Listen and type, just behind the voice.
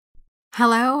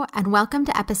Hello, and welcome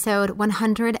to episode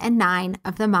 109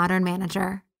 of The Modern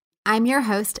Manager. I'm your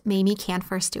host, Mamie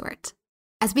Canfor Stewart.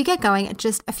 As we get going,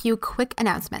 just a few quick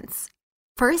announcements.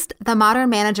 First, The Modern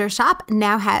Manager shop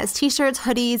now has t-shirts,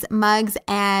 hoodies, mugs,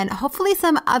 and hopefully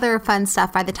some other fun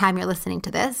stuff by the time you're listening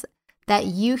to this that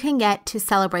you can get to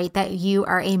celebrate that you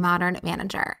are a modern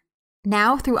manager.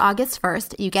 Now through August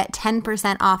 1st, you get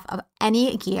 10% off of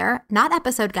any gear, not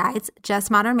episode guides,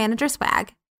 just Modern Manager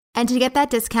swag. And to get that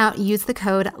discount, use the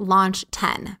code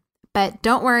LAUNCH10. But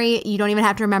don't worry, you don't even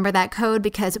have to remember that code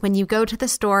because when you go to the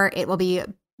store, it will be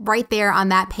right there on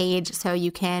that page so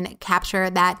you can capture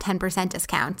that 10%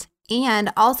 discount.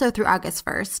 And also through August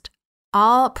 1st,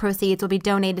 all proceeds will be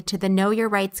donated to the Know Your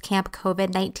Rights Camp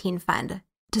COVID-19 Fund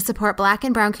to support Black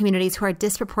and Brown communities who are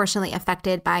disproportionately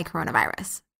affected by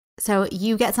coronavirus. So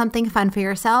you get something fun for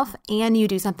yourself and you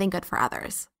do something good for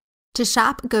others. To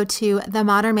shop, go to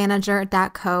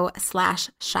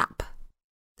themodernmanager.co/shop.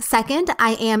 Second,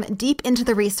 I am deep into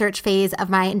the research phase of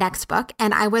my next book,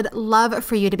 and I would love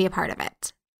for you to be a part of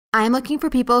it. I am looking for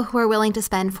people who are willing to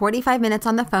spend 45 minutes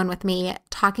on the phone with me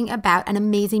talking about an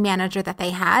amazing manager that they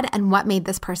had and what made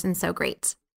this person so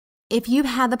great. If you've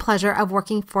had the pleasure of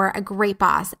working for a great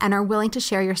boss and are willing to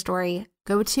share your story,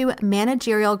 go to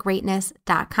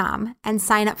managerialgreatness.com and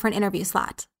sign up for an interview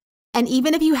slot. And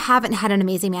even if you haven't had an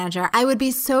amazing manager, I would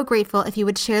be so grateful if you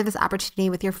would share this opportunity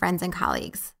with your friends and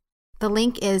colleagues. The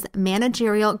link is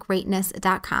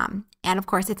managerialgreatness.com, and of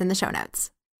course, it's in the show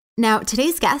notes. Now,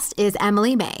 today's guest is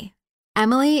Emily May.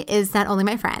 Emily is not only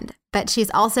my friend, but she's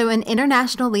also an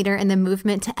international leader in the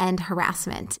movement to end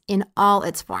harassment in all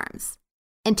its forms.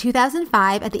 In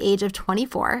 2005, at the age of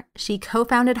 24, she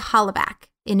co-founded Hollaback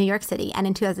in New York City, and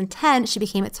in 2010, she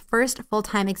became its first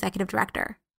full-time executive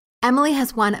director. Emily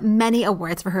has won many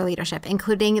awards for her leadership,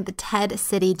 including the TED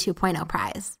City 2.0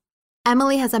 Prize.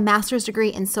 Emily has a master's degree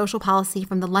in social policy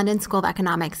from the London School of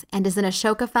Economics and is an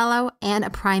Ashoka Fellow and a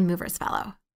Prime Movers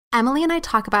Fellow. Emily and I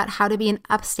talk about how to be an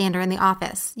upstander in the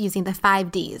office using the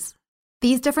 5 Ds.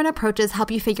 These different approaches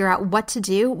help you figure out what to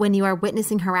do when you are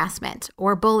witnessing harassment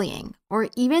or bullying, or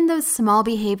even those small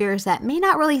behaviors that may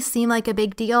not really seem like a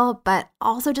big deal, but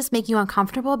also just make you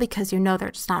uncomfortable because you know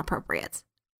they're just not appropriate.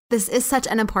 This is such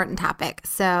an important topic,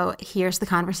 so here's the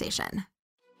conversation.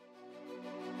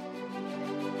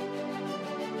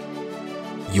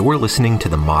 You're listening to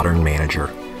The Modern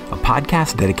Manager, a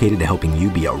podcast dedicated to helping you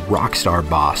be a rock star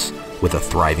boss with a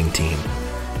thriving team.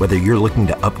 Whether you're looking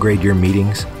to upgrade your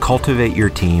meetings, cultivate your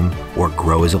team, or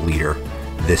grow as a leader,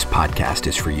 this podcast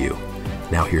is for you.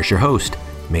 Now here's your host,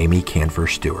 Mamie Canfor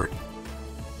Stewart.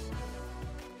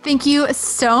 Thank you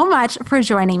so much for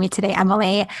joining me today,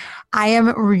 Emily. I am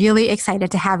really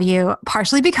excited to have you,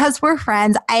 partially because we're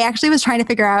friends. I actually was trying to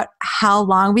figure out how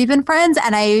long we've been friends,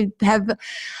 and I have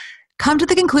come to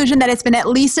the conclusion that it's been at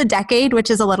least a decade, which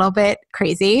is a little bit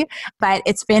crazy, but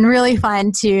it's been really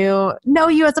fun to know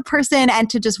you as a person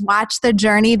and to just watch the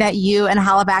journey that you and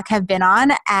Hollaback have been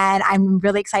on. And I'm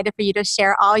really excited for you to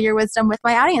share all your wisdom with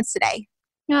my audience today.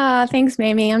 Thanks,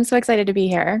 Mamie. I'm so excited to be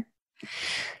here.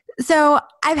 So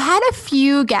I've had a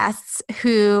few guests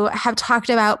who have talked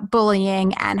about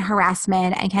bullying and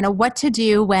harassment and kind of what to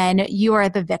do when you are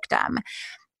the victim.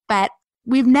 But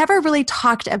we've never really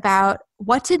talked about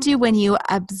what to do when you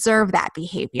observe that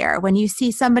behavior, when you see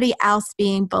somebody else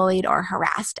being bullied or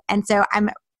harassed. And so I'm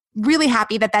really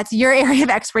happy that that's your area of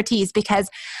expertise because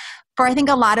for I think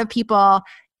a lot of people,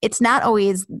 it's not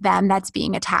always them that's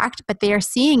being attacked, but they are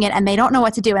seeing it and they don't know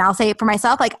what to do. And I'll say it for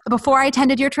myself, like before I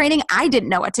attended your training, I didn't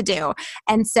know what to do.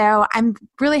 And so I'm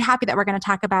really happy that we're going to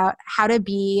talk about how to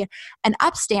be an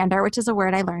upstander, which is a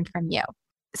word I learned from you.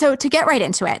 So to get right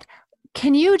into it,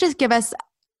 can you just give us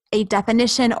a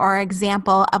definition or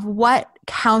example of what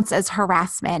counts as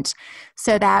harassment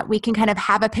so that we can kind of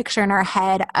have a picture in our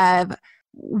head of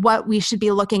what we should be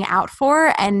looking out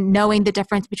for and knowing the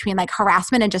difference between like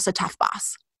harassment and just a tough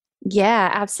boss? Yeah,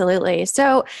 absolutely.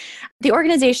 So the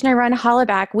organization I run,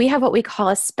 Hollaback, we have what we call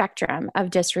a spectrum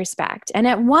of disrespect. And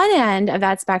at one end of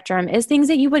that spectrum is things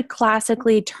that you would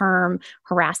classically term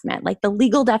harassment, like the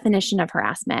legal definition of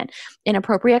harassment,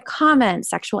 inappropriate comments,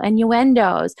 sexual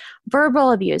innuendos,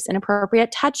 verbal abuse,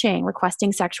 inappropriate touching,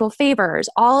 requesting sexual favors,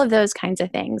 all of those kinds of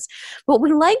things. What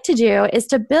we like to do is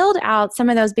to build out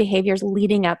some of those behaviors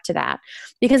leading up to that.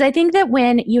 Because I think that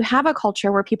when you have a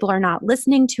culture where people are not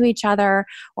listening to each other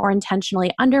or intentionally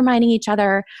undermining each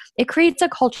other, it creates a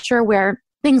culture where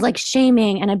things like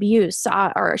shaming and abuse,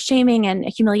 or shaming and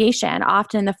humiliation,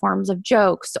 often in the forms of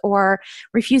jokes, or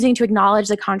refusing to acknowledge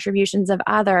the contributions of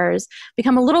others,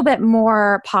 become a little bit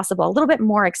more possible, a little bit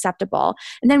more acceptable.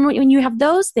 And then when you have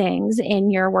those things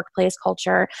in your workplace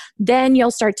culture, then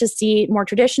you'll start to see more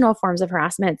traditional forms of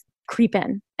harassment creep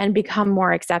in and become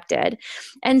more accepted.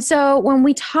 And so when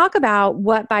we talk about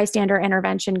what bystander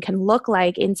intervention can look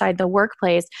like inside the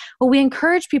workplace, what we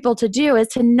encourage people to do is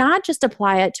to not just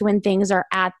apply it to when things are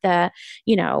at the,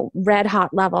 red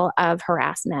hot level of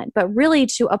harassment, but really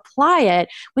to apply it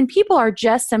when people are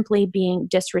just simply being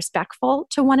disrespectful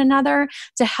to one another,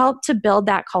 to help to build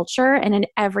that culture in an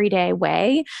everyday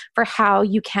way for how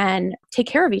you can take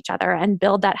care of each other and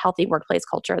build that healthy workplace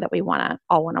culture that we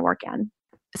all want to work in.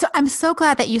 So I'm so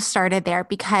glad that you started there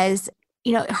because,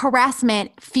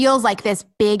 harassment feels like this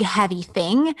big, heavy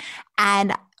thing.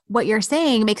 And what you're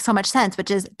saying makes so much sense,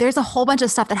 which is there's a whole bunch of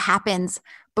stuff that happens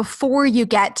before you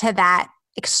get to that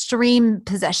extreme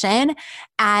position.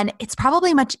 And it's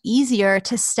probably much easier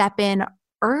to step in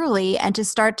early and to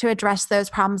start to address those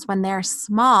problems when they're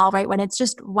small, right? When it's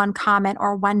just one comment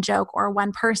or one joke or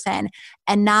one person,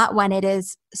 and not when it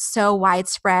is so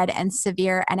widespread and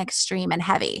severe and extreme and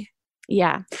heavy.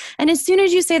 Yeah. And as soon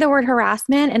as you say the word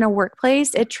harassment in a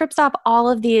workplace, it trips off all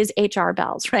of these HR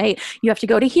bells, right? You have to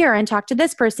go to here and talk to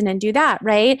this person and do that,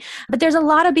 right? But there's a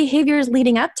lot of behaviors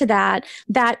leading up to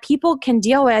that people can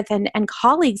deal with and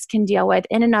colleagues can deal with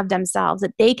in and of themselves,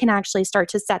 that they can actually start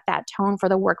to set that tone for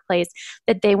the workplace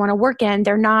that they want to work in.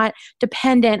 They're not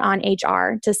dependent on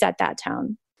HR to set that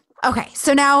tone. Okay.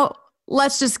 So now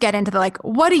let's just get into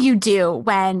what do you do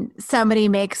when somebody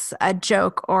makes a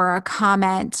joke or a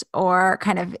comment or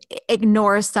kind of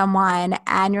ignores someone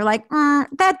and you're like,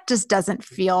 that just doesn't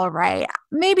feel right.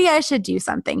 Maybe I should do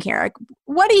something here.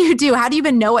 What do you do? How do you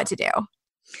even know what to do?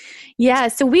 Yeah,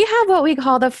 so we have what we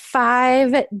call the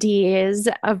 5 Ds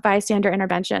of bystander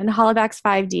intervention, Hollaback's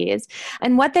 5 Ds.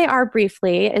 And what they are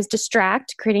briefly is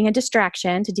distract, creating a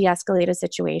distraction to de-escalate a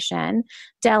situation,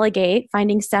 delegate,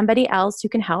 finding somebody else who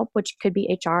can help, which could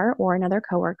be HR or another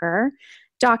coworker,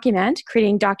 document,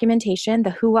 creating documentation,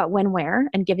 the who, what, when, where,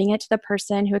 and giving it to the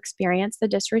person who experienced the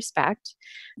disrespect.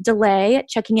 Delay,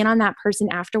 checking in on that person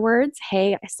afterwards.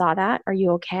 Hey, I saw that. Are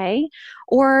you okay?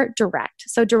 Or direct.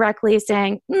 So directly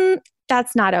saying,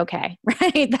 that's not okay,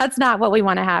 right? That's not what we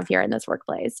want to have here in this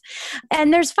workplace.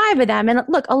 And there's 5 of them. And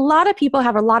look, a lot of people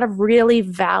have a lot of really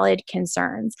valid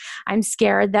concerns. I'm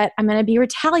scared that I'm going to be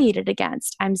retaliated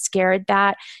against. I'm scared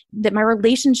that my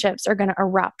relationships are going to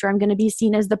erupt, or I'm going to be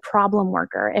seen as the problem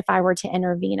worker if I were to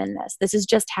intervene in this. This is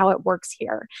just how it works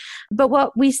here. But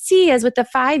what we see is with the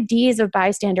 5 Ds of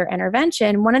bystander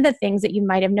intervention, one of the things that you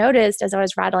might have noticed as I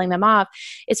was rattling them off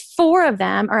is 4 of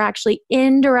them are actually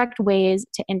indirect ways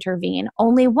to intervene.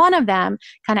 Only one of them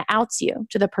kind of outs you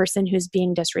to the person who's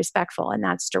being disrespectful, and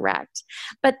that's direct.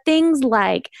 But things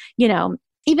like,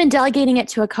 even delegating it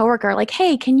to a coworker, like,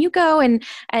 hey, can you go and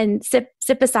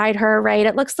sit beside her, right?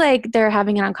 It looks like they're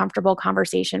having an uncomfortable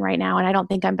conversation right now, and I don't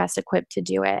think I'm best equipped to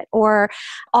do it. Or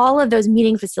all of those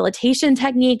meeting facilitation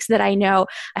techniques that I know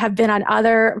have been on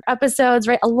other episodes,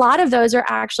 right? A lot of those are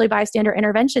actually bystander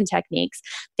intervention techniques.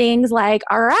 Things like,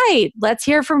 all right, let's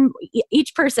hear from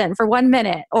each person for 1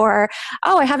 minute. Or,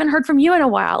 oh, I haven't heard from you in a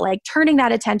while. Like turning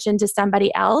that attention to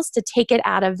somebody else to take it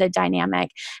out of the dynamic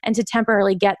and to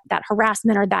temporarily get that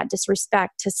harassment or that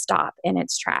disrespect to stop in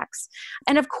its tracks.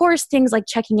 And of course, things like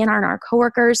checking in on our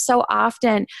coworkers. So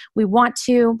often we want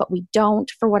to, but we don't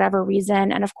for whatever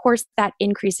reason. And of course, that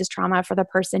increases trauma for the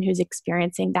person who's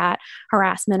experiencing that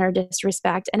harassment or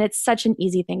disrespect. And it's such an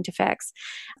easy thing to fix.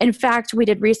 In fact, we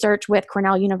did research with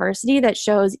Cornell University that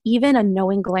shows even a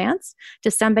knowing glance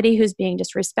to somebody who's being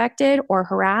disrespected or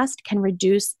harassed can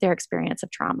reduce their experience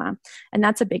of trauma. And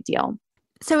that's a big deal.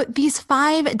 So these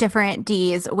 5 different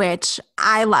Ds, which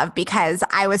I love because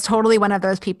I was totally one of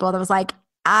those people that was like,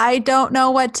 I don't know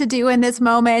what to do in this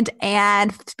moment.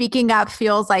 And speaking up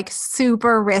feels like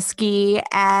super risky.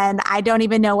 And I don't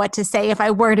even know what to say if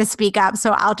I were to speak up.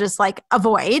 So I'll just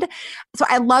avoid. So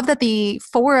I love that the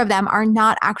 4 of them are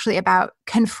not actually about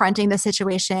confronting the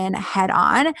situation head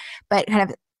on, but kind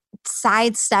of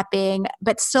sidestepping,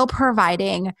 but still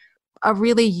providing a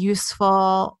really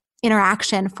useful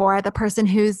interaction for the person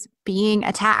who's being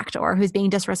attacked or who's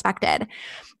being disrespected.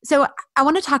 So I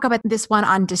want to talk about this one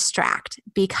on distract,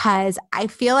 because I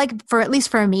feel like at least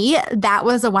for me, that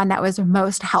was the one that was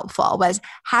most helpful, was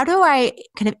how do I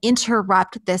kind of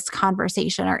interrupt this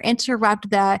conversation or interrupt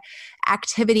the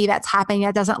activity that's happening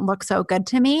that doesn't look so good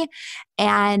to me,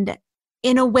 and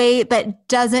in a way that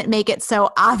doesn't make it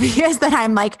so obvious that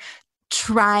I'm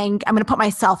I'm going to put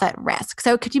myself at risk.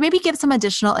 So could you maybe give some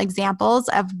additional examples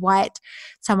of what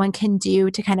someone can do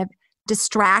to kind of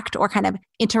distract or kind of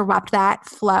interrupt that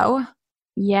flow?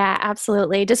 Yeah,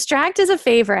 absolutely. Distract is a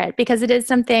favorite because it is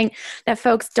something that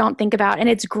folks don't think about. And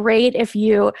it's great if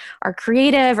you are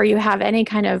creative or you have any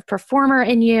kind of performer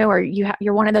in you, or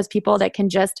you're one of those people that can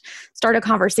just start a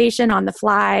conversation on the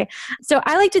fly. So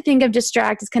I like to think of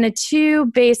distract as kind of two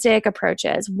basic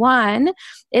approaches. One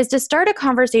is to start a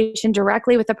conversation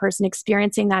directly with the person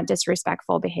experiencing that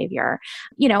disrespectful behavior.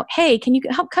 Hey, can you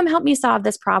come help me solve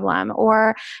this problem?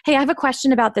 Or, hey, I have a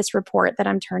question about this report that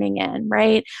I'm turning in,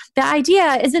 right? The idea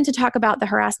isn't to talk about the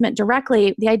harassment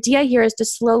directly. The idea here is to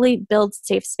slowly build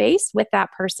safe space with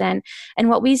that person. And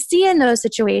what we see in those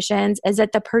situations is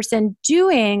that the person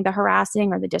doing the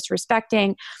harassing or the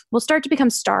disrespecting will start to become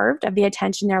starved of the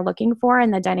attention they're looking for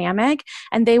in the dynamic,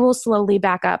 and they will slowly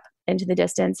back up into the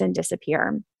distance and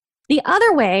disappear. The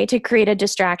other way to create a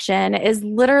distraction is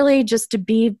literally just to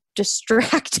be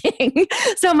distracting.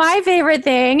 So my favorite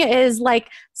thing is like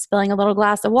spilling a little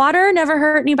glass of water, never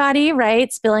hurt anybody,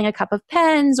 right? Spilling a cup of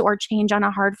pens or change on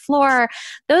a hard floor.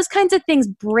 Those kinds of things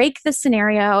break the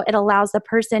scenario. It allows the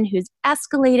person who's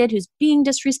escalated, who's being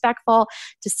disrespectful,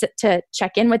 to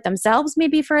check in with themselves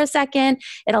maybe for a second.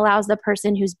 It allows the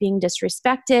person who's being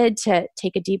disrespected to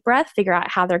take a deep breath, figure out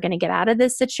how they're going to get out of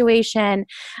this situation.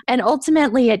 And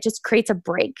ultimately, it just creates a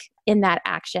break in that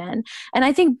action. And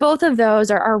I think both of those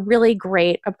are really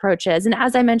great approaches. And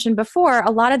as I mentioned before,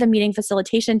 a lot of the meeting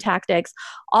facilitation tactics,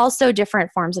 also different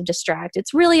forms of distract.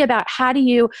 It's really about how do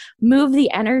you move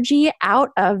the energy out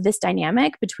of this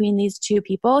dynamic between these two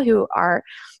people who are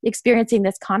experiencing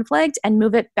this conflict and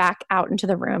move it back out into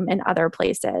the room and other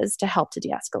places to help to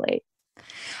de-escalate.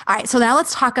 All right, so now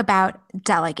let's talk about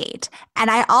delegate. And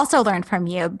I also learned from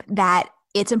you that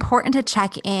it's important to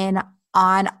check in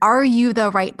on, are you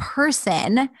the right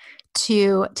person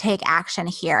to take action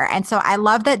here? And so I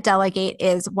love that delegate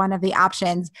is one of the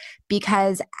options,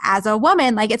 because as a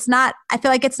woman, I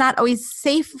feel like it's not always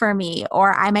safe for me,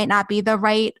 or I might not be the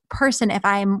right person if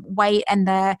I'm white and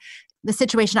the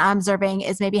situation I'm observing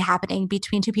is maybe happening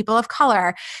between two people of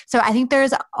color. So I think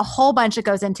there's a whole bunch that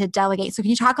goes into delegate. So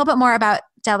can you talk a little bit more about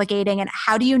delegating, and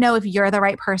how do you know if you're the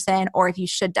right person or if you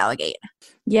should delegate?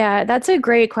 Yeah, that's a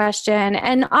great question.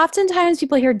 And oftentimes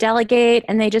people hear delegate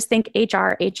and they just think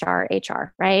HR,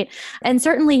 right? And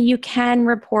certainly you can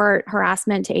report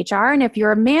harassment to HR. And if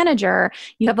you're a manager,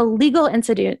 you have a legal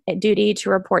duty to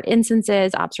report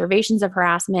instances, observations of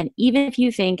harassment, even if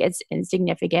you think it's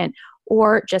insignificant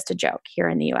or just a joke here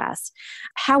in the US.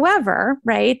 However,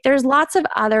 right, there's lots of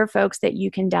other folks that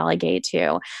you can delegate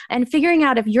to. And figuring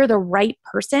out if you're the right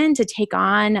person to take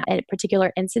on a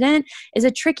particular incident is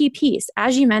a tricky piece.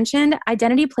 As you mentioned,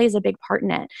 identity plays a big part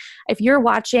in it. If you're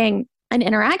watching an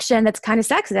interaction that's kind of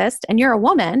sexist and you're a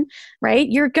woman, right,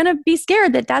 you're going to be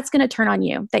scared that that's going to turn on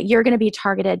you, that you're going to be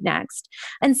targeted next.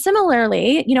 And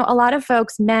similarly, a lot of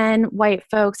folks, men, white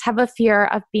folks, have a fear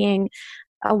of being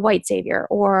a white savior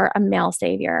or a male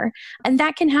savior. And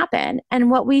that can happen.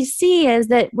 And what we see is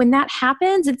that when that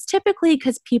happens, it's typically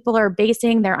because people are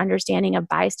basing their understanding of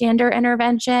bystander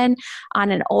intervention on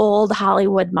an old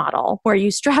Hollywood model where you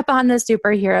strap on the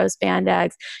superhero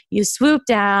spandex, you swoop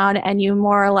down, and you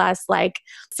more or less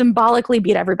symbolically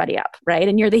beat everybody up, right?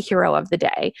 And you're the hero of the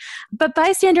day. But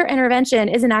bystander intervention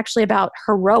isn't actually about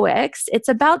heroics. It's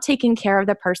about taking care of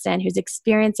the person who's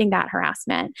experiencing that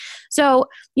harassment. So,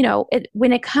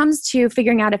 when it comes to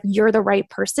figuring out if you're the right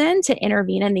person to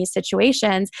intervene in these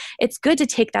situations, it's good to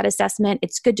take that assessment.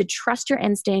 It's good to trust your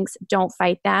instincts. Don't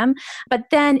fight them. But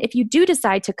then if you do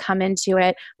decide to come into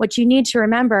it, what you need to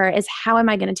remember is, how am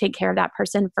I going to take care of that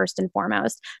person first and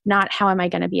foremost, not how am I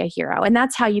going to be a hero? And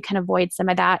that's how you can avoid some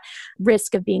of that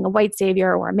risk of being a white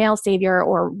savior or a male savior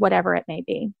or whatever it may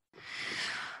be.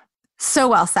 So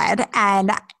well said.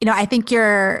 And, I think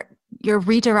you're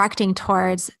redirecting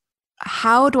towards,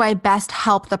 how do I best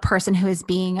help the person who is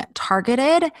being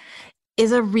targeted,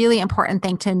 is a really important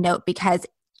thing to note, because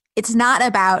it's not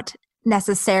about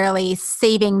necessarily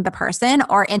saving the person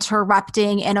or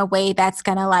interrupting in a way that's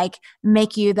going to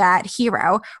make you that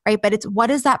hero, right? But it's, what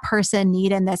does that person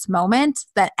need in this moment,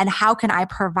 and how can I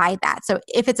provide that? So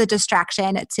if it's a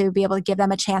distraction, to be able to give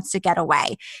them a chance to get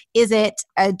away. Is it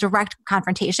a direct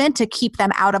confrontation to keep them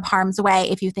out of harm's way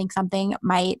if you think something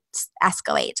might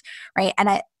escalate, right? And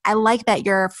I like that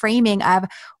you're framing of,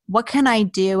 what can I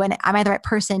do, and am I the right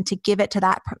person to give it to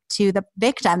the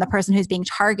victim, the person who's being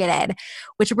targeted,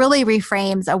 which really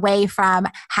reframes away from,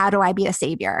 how do I be a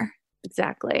savior?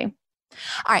 Exactly.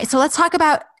 All right, so let's talk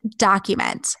about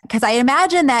document, because I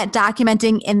imagine that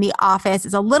documenting in the office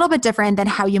is a little bit different than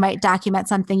how you might document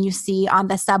something you see on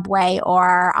the subway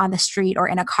or on the street or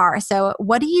in a car. So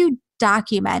what do you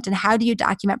document and how do you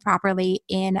document properly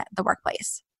in the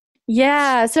workplace?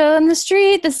 Yeah. So on the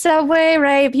street, the subway,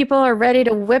 right? People are ready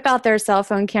to whip out their cell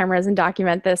phone cameras and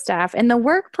document this stuff. In the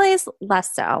workplace,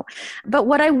 less so. But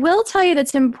what I will tell you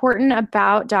that's important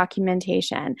about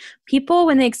documentation, people,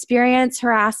 when they experience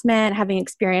harassment, having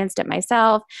experienced it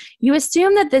myself, you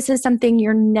assume that this is something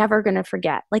you're never going to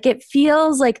forget. Like it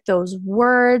feels like those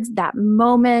words, that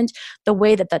moment, the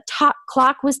way that the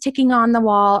clock was ticking on the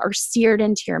wall are seared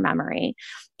into your memory.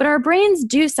 But our brains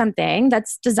do something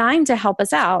that's designed to help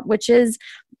us out, which is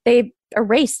they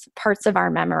erase parts of our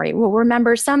memory. We'll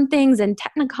remember some things in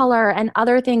Technicolor and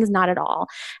other things not at all.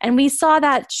 And we saw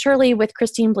that surely with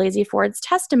Christine Blasey Ford's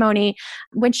testimony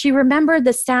when she remembered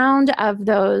the sound of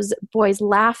those boys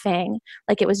laughing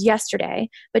like it was yesterday,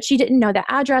 but she didn't know the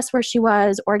address where she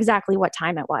was or exactly what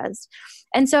time it was.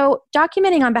 And so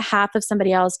documenting on behalf of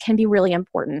somebody else can be really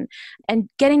important. And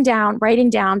writing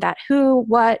down that who,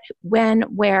 what, when,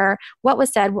 where, what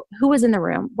was said, who was in the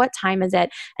room, what time is it,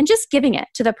 and just giving it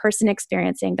to the person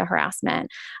experiencing the harassment.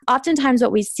 Oftentimes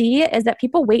what we see is that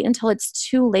people wait until it's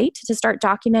too late to start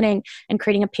documenting and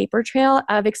creating a paper trail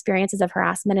of experiences of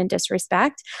harassment and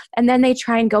disrespect. And then they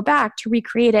try and go back to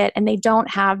recreate it and they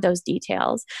don't have those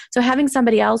details. So having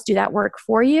somebody else do that work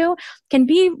for you can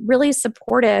be really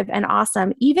supportive and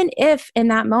awesome, even if in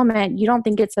that moment you don't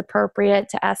think it's appropriate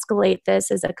to escalate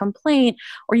this as a complaint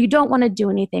or you don't want to do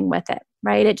anything with it,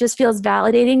 right? It just feels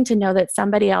validating to know that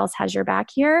somebody else has your back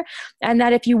here and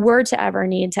that if you were to ever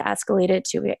need to escalate it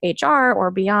to HR or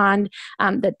beyond,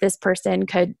 that this person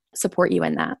could support you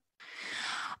in that.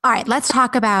 All right, let's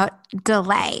talk about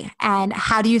delay and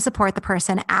how do you support the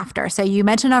person after? So you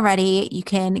mentioned already you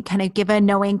can kind of give a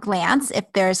knowing glance if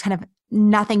there's kind of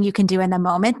nothing you can do in the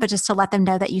moment, but just to let them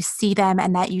know that you see them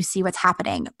and that you see what's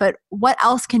happening. But what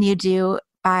else can you do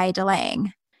by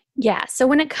delaying? Yeah. So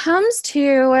when it comes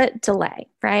to delay,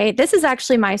 right? This is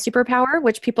actually my superpower,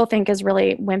 which people think is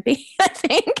really wimpy. I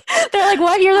think they're like,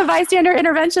 what? You're the bystander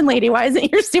intervention lady. Why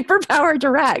isn't your superpower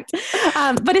direct?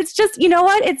 But it's just, you know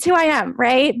what? It's who I am,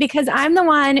 right? Because I'm the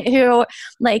one who,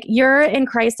 like, you're in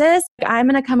crisis. I'm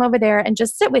going to come over there and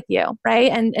just sit with you,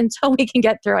 right? And until we can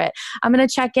get through it, I'm going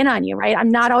to check in on you, right? I'm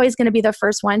not always going to be the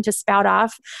first one to spout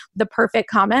off the perfect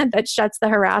comment that shuts the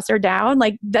harasser down.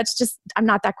 Like, that's just, I'm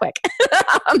not that quick.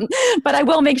 But I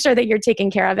will make sure that you're taken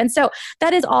care of. And so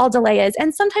that is all delay is.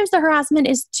 And sometimes the harassment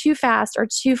is too fast or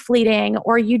too fleeting,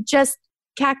 or you just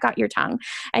cat got your tongue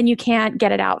and you can't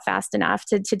get it out fast enough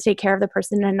to take care of the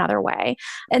person in another way.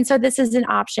 And so this is an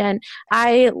option.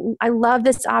 I love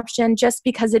this option just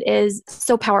because it is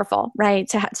so powerful, right?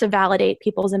 To validate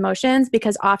people's emotions,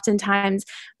 because oftentimes,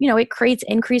 it creates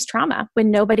increased trauma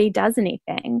when nobody does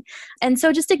anything. And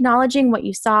so just acknowledging what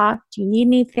you saw. Do you need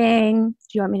anything? Do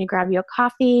you want me to grab you a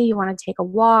coffee? You want to take a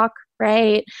walk?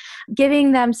 Right?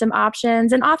 Giving them some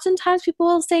options. And oftentimes people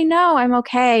will say, no, I'm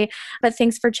okay, but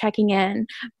thanks for checking in.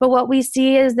 But what we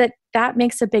see is that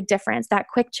makes a big difference. That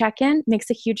quick check-in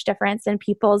makes a huge difference in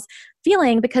people's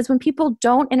feeling, because when people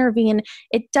don't intervene,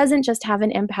 it doesn't just have an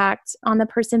impact on the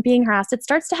person being harassed. It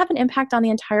starts to have an impact on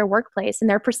the entire workplace and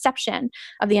their perception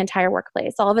of the entire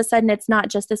workplace. All of a sudden, it's not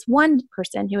just this one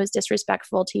person who is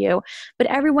disrespectful to you, but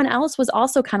everyone else was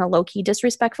also kind of low-key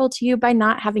disrespectful to you by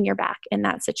not having your back in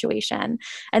that situation.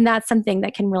 And that's something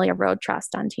that can really erode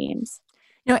trust on teams.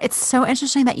 It's so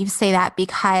interesting that you say that,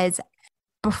 because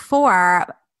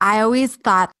before I always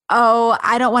thought, oh,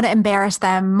 I don't want to embarrass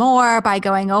them more by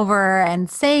going over and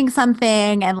saying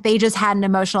something. And they just had an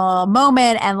emotional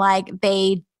moment and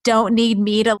they don't need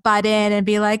me to butt in and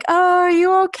be like, oh, are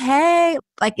you okay?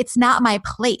 It's not my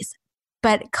place.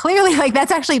 But clearly,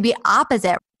 that's actually the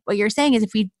opposite. What you're saying is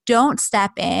if we don't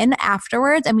step in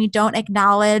afterwards and we don't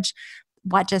acknowledge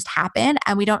what just happened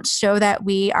and we don't show that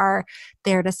we are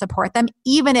there to support them,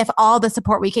 even if all the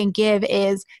support we can give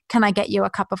is, can I get you a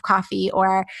cup of coffee?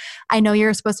 Or I know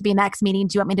you're supposed to be in the next meeting.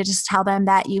 Do you want me to just tell them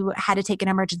that you had to take an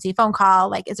emergency phone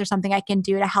call? Is there something I can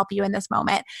do to help you in this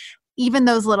moment? Even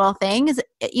those little things,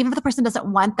 even if the person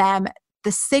doesn't want them,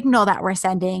 the signal that we're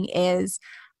sending is,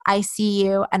 I see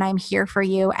you and I'm here for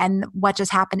you. And what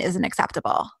just happened isn't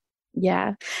acceptable.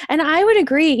 Yeah. And I would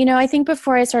agree. I think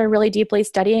before I started really deeply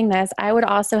studying this, I would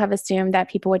also have assumed that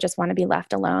people would just want to be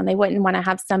left alone. They wouldn't want to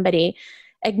have somebody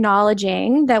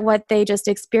acknowledging that what they just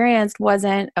experienced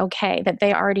wasn't okay, that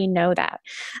they already know that.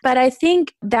 But I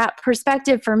think that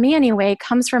perspective for me anyway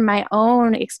comes from my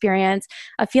own experience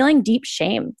of feeling deep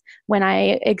shame when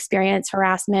I experience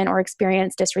harassment or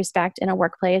experience disrespect in a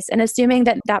workplace, and assuming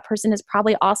that that person is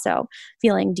probably also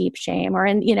feeling deep shame, or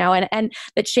and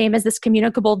that shame is this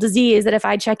communicable disease that if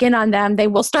I check in on them, they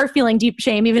will start feeling deep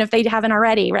shame even if they haven't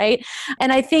already, right?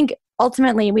 And I think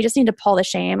ultimately, we just need to pull the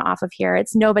shame off of here.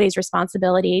 It's nobody's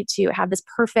responsibility to have this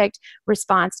perfect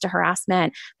response to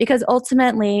harassment, because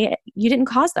ultimately you didn't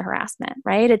cause the harassment,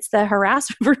 right? It's the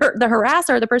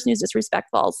harasser, the person who's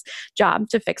disrespectful's job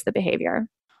to fix the behavior.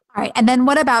 All right. And then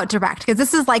what about direct? Because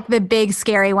this is like the big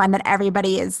scary one that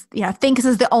everybody is, thinks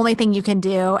is the only thing you can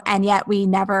do. And yet we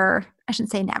never, I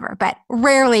shouldn't say never, but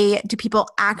rarely do people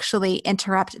actually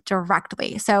interrupt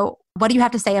directly. So what do you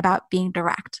have to say about being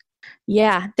direct?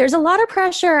 Yeah, there's a lot of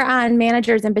pressure on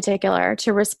managers in particular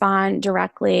to respond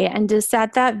directly and to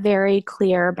set that very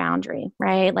clear boundary,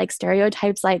 right? Like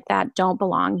stereotypes like that don't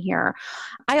belong here.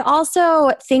 I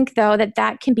also think, though, that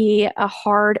that can be a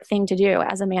hard thing to do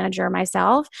as a manager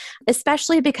myself,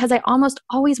 especially because I almost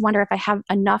always wonder if I have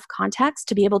enough context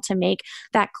to be able to make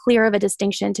that clear of a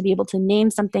distinction, to be able to name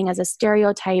something as a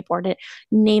stereotype or to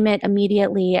name it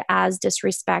immediately as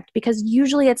disrespect, because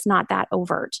usually it's not that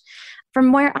overt.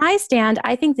 From where I stand,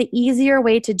 I think the easier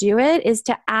way to do it is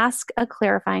to ask a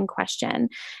clarifying question.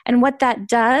 And what that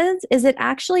does is it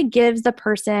actually gives the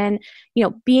person,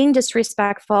 being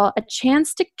disrespectful, a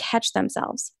chance to catch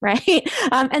themselves, right?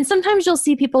 And sometimes you'll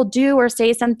see people do or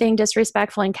say something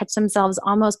disrespectful and catch themselves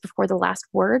almost before the last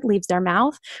word leaves their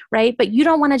mouth, right? But you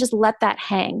don't want to just let that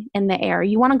hang in the air.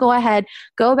 You want to go ahead,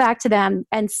 go back to them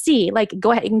and see,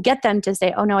 go ahead and get them to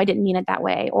say, oh, no, I didn't mean it that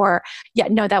way. Or, yeah,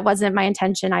 no, that wasn't my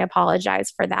intention. I apologize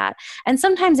for that. And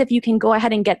sometimes if you can go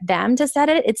ahead and get them to set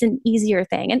it, it's an easier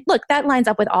thing. And look, that lines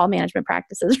up with all management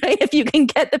practices, right? If you can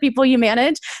get the people you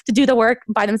manage to do the work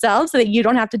by themselves so that you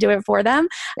don't have to do it for them,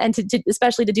 and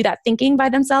especially to do that thinking by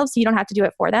themselves so you don't have to do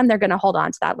it for them, they're going to hold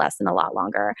on to that lesson a lot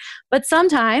longer. But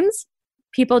sometimes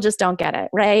people just don't get it,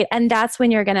 right? And that's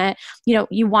when you're going to,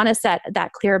 you want to set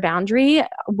that clear boundary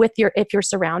if you're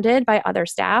surrounded by other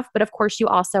staff. But of course, you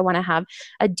also want to have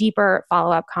a deeper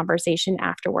follow-up conversation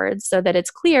afterwards so that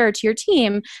it's clear to your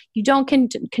team you don't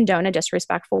condone a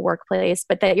disrespectful workplace,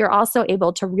 but that you're also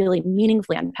able to really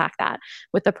meaningfully unpack that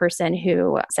with the person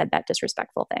who said that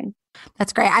disrespectful thing.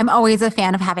 That's great. I'm always a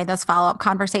fan of having those follow-up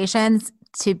conversations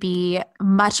to be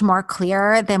much more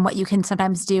clear than what you can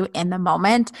sometimes do in the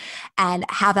moment, and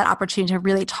have that opportunity to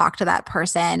really talk to that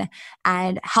person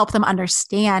and help them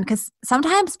understand. Because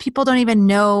sometimes people don't even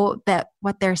know that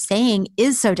what they're saying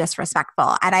is so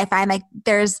disrespectful. And I find like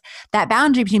there's that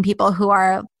boundary between people who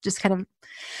are just kind of,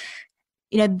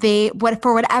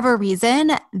 for whatever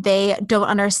reason, they don't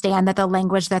understand that the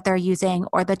language that they're using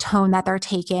or the tone that they're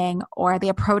taking or the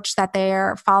approach that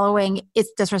they're following is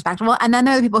disrespectful. And then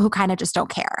there are the people who kind of just don't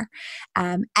care.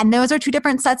 And those are two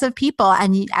different sets of people.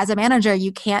 And as a manager,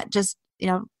 you can't just,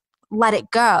 let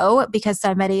it go because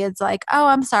somebody is like, oh,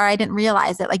 I'm sorry, I didn't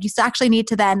realize it. Like you actually need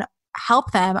to then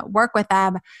help them, work with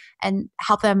them, and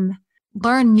help them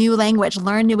learn new language,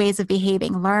 learn new ways of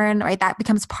behaving, right? That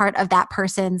becomes part of that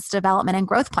person's development and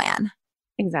growth plan.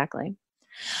 Exactly.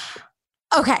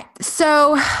 Okay.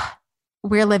 So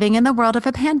we're living in the world of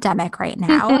a pandemic right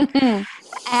now.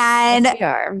 And, yes, we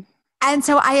are. And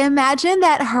so I imagine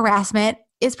that harassment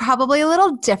is probably a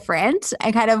little different,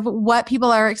 and kind of what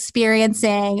people are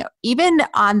experiencing, even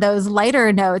on those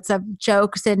lighter notes of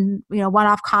jokes and,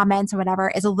 one-off comments or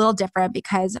whatever, is a little different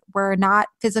because we're not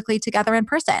physically together in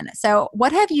person. So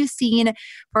what have you seen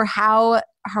for how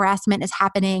harassment is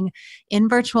happening in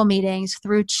virtual meetings,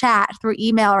 through chat, through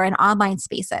email, or in online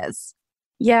spaces?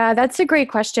 Yeah, that's a great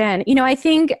question. I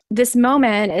think this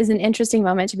moment is an interesting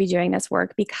moment to be doing this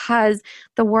work because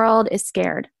the world is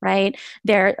scared, right?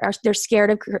 They're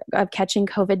scared of catching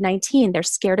COVID-19. They're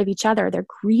scared of each other. They're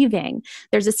grieving.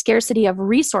 There's a scarcity of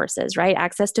resources, right?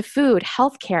 Access to food,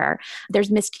 healthcare. There's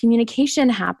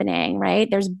miscommunication happening, right?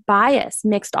 There's bias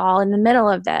mixed all in the middle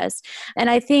of this.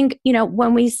 And I think,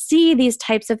 when we see these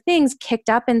types of things kicked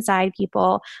up inside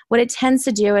people, what it tends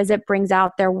to do is it brings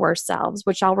out their worst selves,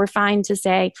 which I'll refine to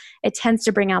say it tends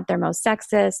to bring out their most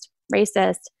sexist,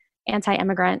 racist,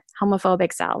 anti-immigrant,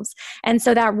 homophobic selves. And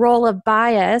so that role of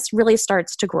bias really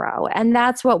starts to grow. And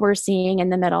that's what we're seeing in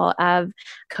the middle of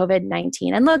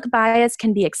COVID-19. And look, bias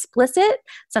can be explicit,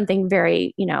 something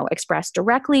very, expressed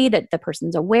directly that the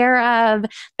person's aware of,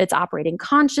 that's operating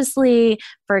consciously.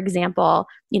 For example,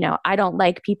 I don't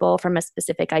like people from a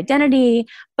specific identity,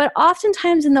 but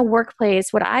oftentimes in the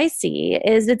workplace, what I see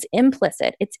is it's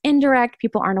implicit, it's indirect,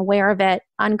 people aren't aware of it.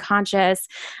 unconscious.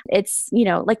 It's,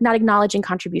 like not acknowledging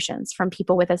contributions from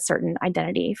people with a certain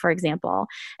identity, for example.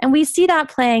 And we see that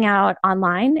playing out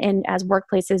online and as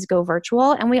workplaces go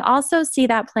virtual. And we also see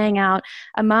that playing out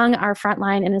among our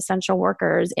frontline and essential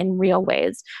workers in real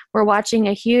ways. We're watching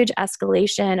a huge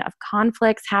escalation of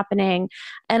conflicts happening.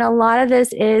 And a lot of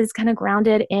this is kind of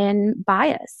grounded in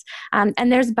bias.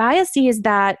 And there's biases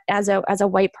that as a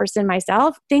white person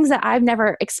myself, things that I've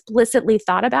never explicitly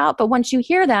thought about, but once you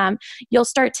hear them, you'll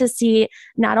start to see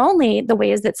not only the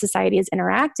ways that society is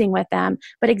interacting with them,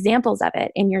 but examples of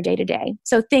it in your day-to-day.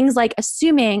 So things like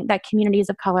assuming that communities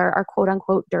of color are quote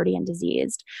unquote dirty and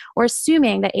diseased, or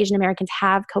assuming that Asian Americans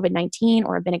have COVID-19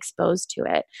 or have been exposed to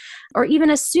it, or even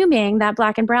assuming that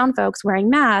Black and brown folks wearing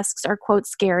masks are quote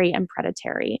scary and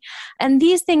predatory. And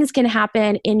these things can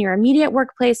happen in your immediate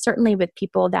workplace, certainly with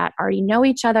people that already know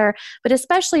each other, but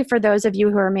especially for those of you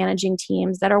who are managing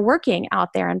teams that are working out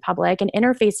there in public and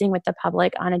interfacing with the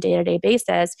public on a day-to-day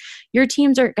basis. Your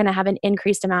teams are going to have an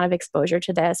increased amount of exposure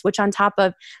to this, which on top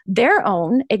of their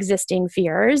own existing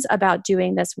fears about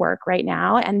doing this work right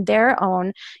now and their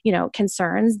own,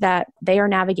 concerns that they are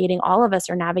navigating, all of us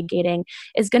are navigating,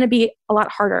 is going to be a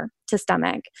lot harder to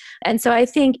stomach. And so I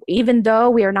think even though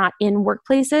we are not in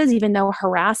workplaces, even though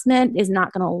harassment is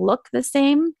not going to look the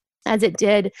same as it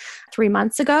did 3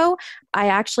 months ago,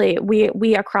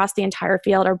 we across the entire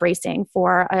field are bracing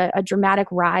for a dramatic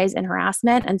rise in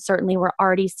harassment. And certainly we're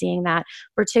already seeing that,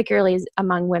 particularly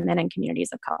among women and communities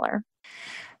of color.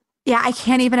 Yeah, I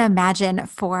can't even imagine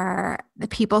for the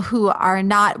people who are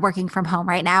not working from home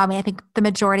right now. I mean, I think the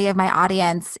majority of my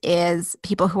audience is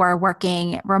people who are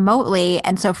working remotely.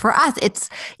 And so for us, it's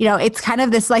kind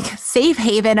of this like safe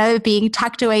haven of being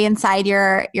tucked away inside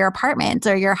your apartment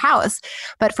or your house.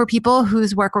 But for people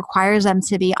whose work requires them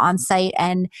to be on site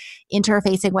and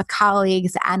interfacing with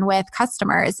colleagues and with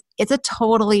customers, it's a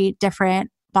totally different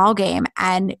ballgame.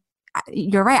 And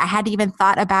you're right. I hadn't even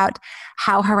thought about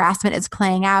how harassment is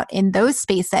playing out in those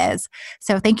spaces.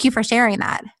 So thank you for sharing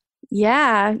that.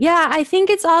 Yeah. I think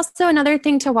it's also another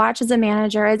thing to watch as a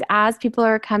manager is as people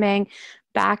are coming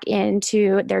back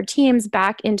into their teams,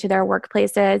 back into their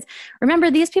workplaces.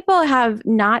 Remember, these people have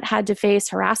not had to face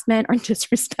harassment or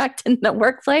disrespect in the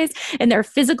workplace, in their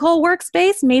physical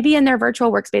workspace, maybe in their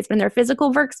virtual workspace, but in their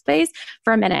physical workspace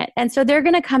for a minute. And so they're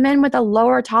going to come in with a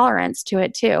lower tolerance to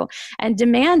it too, and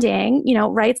demanding,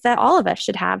 rights that all of us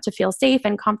should have to feel safe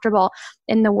and comfortable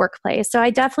in the workplace. So I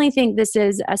definitely think this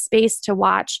is a space to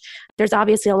watch. There's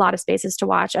obviously a lot of spaces to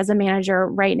watch as a manager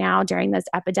right now during this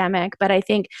epidemic, but I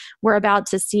think we're about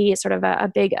to see sort of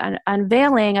a big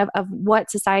unveiling of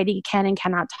what society can and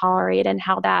cannot tolerate and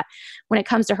how that, when it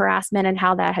comes to harassment and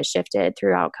how that has shifted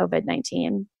throughout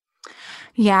COVID-19.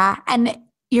 Yeah. And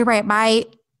you're right. My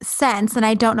sense, and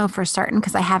I don't know for certain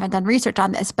because I haven't done research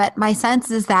on this, but my sense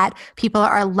is that people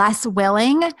are less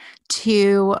willing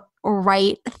to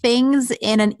write things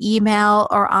in an email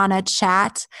or on a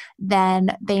chat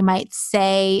than they might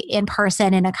say in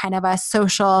person in a kind of a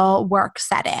social work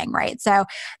setting, right? So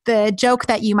the joke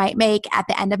that you might make at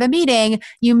the end of a meeting,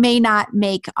 you may not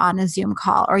make on a Zoom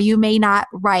call, or you may not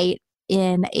write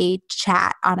in a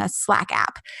chat on a Slack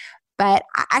app. But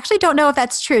I actually don't know if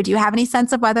that's true. Do you have any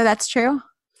sense of whether that's true?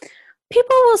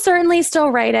 People will certainly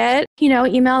still write it.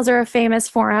 Emails are a famous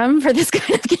forum for this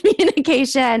kind of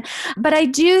communication. But I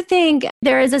do think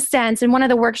there is a sense, in one of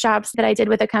the workshops that I did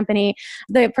with a company,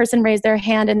 the person raised their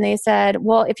hand and they said,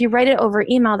 well, if you write it over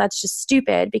email, that's just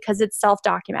stupid because it's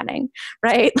self-documenting,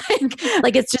 right?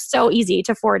 like it's just so easy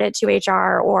to forward it to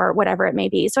HR or whatever it may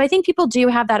be. So I think people do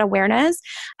have that awareness,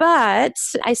 but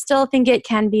I still think it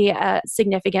can be a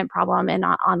significant problem in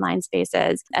online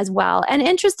spaces as well. And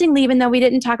interestingly, even though we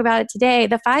didn't talk about it today,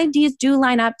 the 5Ds do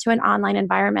line up to an online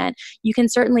environment. You can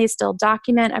certainly still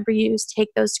document abuse, take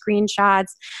those screenshots.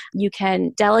 You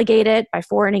can delegate it by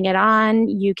forwarding it on.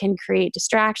 You can create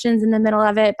distractions in the middle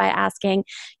of it by asking,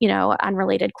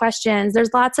 unrelated questions.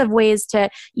 There's lots of ways to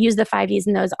use the 5Ds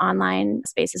in those online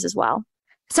spaces as well.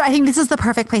 So I think this is the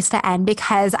perfect place to end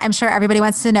because I'm sure everybody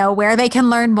wants to know where they can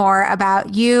learn more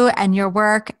about you and your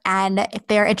work. And if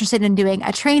they're interested in doing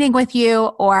a training with you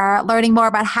or learning more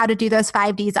about how to do those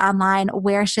 5Ds online,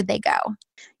 where should they go?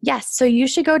 Yes. So you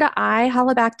should go to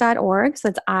ihollaback.org. So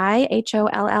it's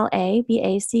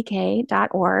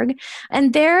ihollaback.org.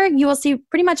 And there you will see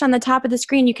pretty much on the top of the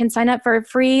screen, you can sign up for a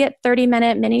free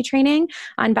 30-minute mini training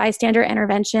on bystander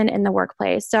intervention in the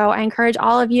workplace. So I encourage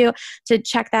all of you to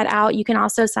check that out. You can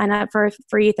also sign up for a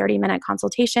free 30-minute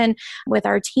consultation with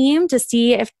our team to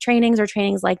see if trainings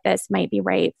like this might be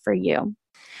right for you.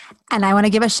 And I want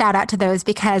to give a shout out to those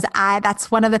because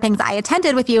that's one of the things I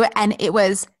attended with you, and it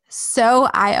was so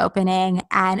eye-opening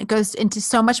and goes into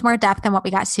so much more depth than what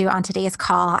we got to on today's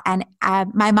call. And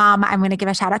my mom, I'm going to give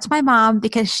a shout out to my mom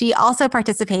because she also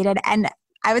participated. And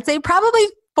I would say probably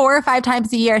 4 or 5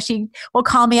 times a year, she will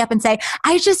call me up and say,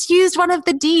 I just used one of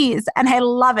the Ds and I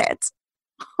love it.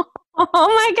 Oh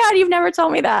my God, you've never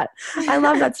told me that. I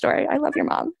love that story. I love your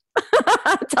mom.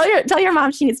 Tell your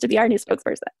mom she needs to be our new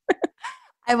spokesperson.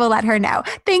 I will let her know.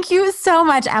 Thank you so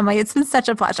much, Emily. It's been such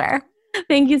a pleasure.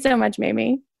 Thank you so much,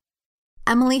 Mamie.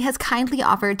 Emily has kindly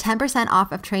offered 10%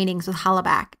 off of trainings with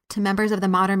Hollaback to members of the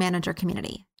Modern Manager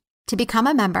community. To become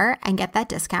a member and get that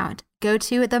discount, go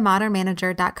to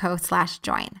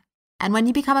themodernmanager.co/join. And when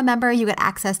you become a member, you get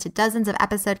access to dozens of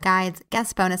episode guides,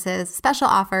 guest bonuses, special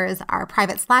offers, our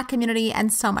private Slack community,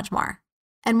 and so much more.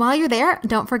 And while you're there,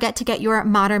 don't forget to get your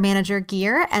Modern Manager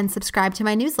gear and subscribe to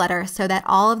my newsletter so that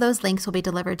all of those links will be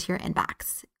delivered to your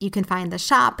inbox. You can find the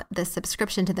shop, the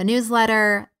subscription to the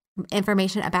newsletter,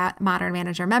 information about Modern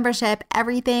Manager membership,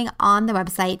 everything on the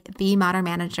website,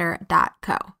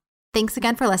 themodernmanager.co. Thanks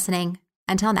again for listening.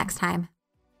 Until next time.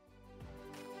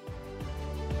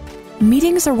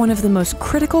 Meetings are one of the most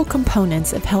critical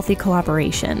components of healthy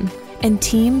collaboration, and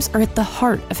teams are at the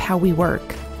heart of how we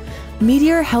work.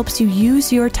 Meteor helps you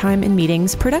use your time in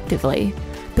meetings productively,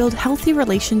 build healthy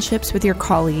relationships with your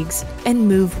colleagues, and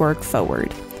move work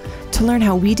forward. To learn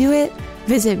how we do it,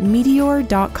 visit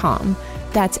meteor.com.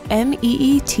 That's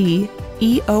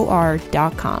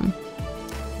MEETEOR.com.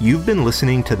 You've been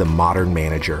listening to The Modern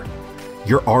Manager.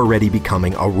 You're already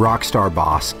becoming a rock star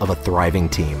boss of a thriving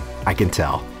team, I can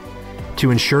tell. To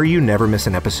ensure you never miss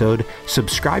an episode,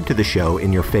 subscribe to the show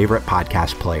in your favorite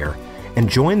podcast player and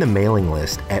join the mailing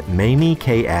list at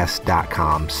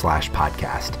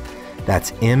mamieks.com/podcast.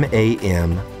 That's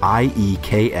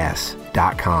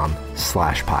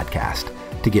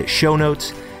MAMIEKS.com/podcast to get show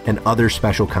notes and other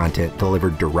special content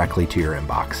delivered directly to your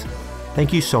inbox.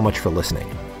 Thank you so much for listening.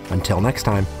 Until next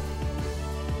time.